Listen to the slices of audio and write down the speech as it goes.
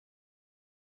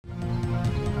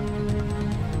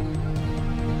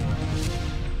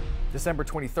December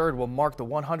 23rd will mark the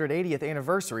 180th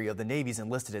anniversary of the Navy's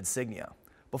Enlisted Insignia.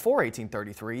 Before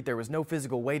 1833, there was no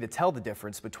physical way to tell the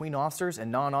difference between officers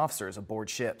and non-officers aboard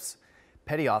ships.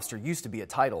 Petty officer used to be a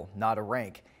title, not a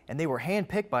rank, and they were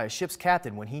hand-picked by a ship's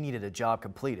captain when he needed a job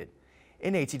completed.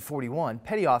 In 1841,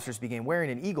 petty officers began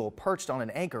wearing an eagle perched on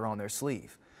an anchor on their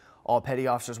sleeve. All petty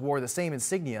officers wore the same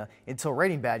insignia until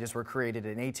rating badges were created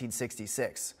in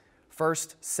 1866.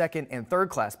 First, second, and third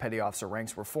class petty officer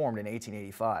ranks were formed in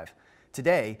 1885.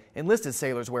 Today, enlisted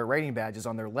sailors wear rating badges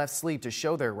on their left sleeve to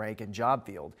show their rank and job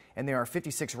field, and there are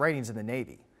 56 ratings in the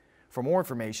Navy. For more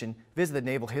information, visit the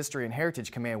Naval History and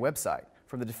Heritage Command website.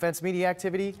 From the Defense Media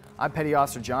Activity, I'm Petty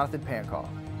Officer Jonathan Pancaw.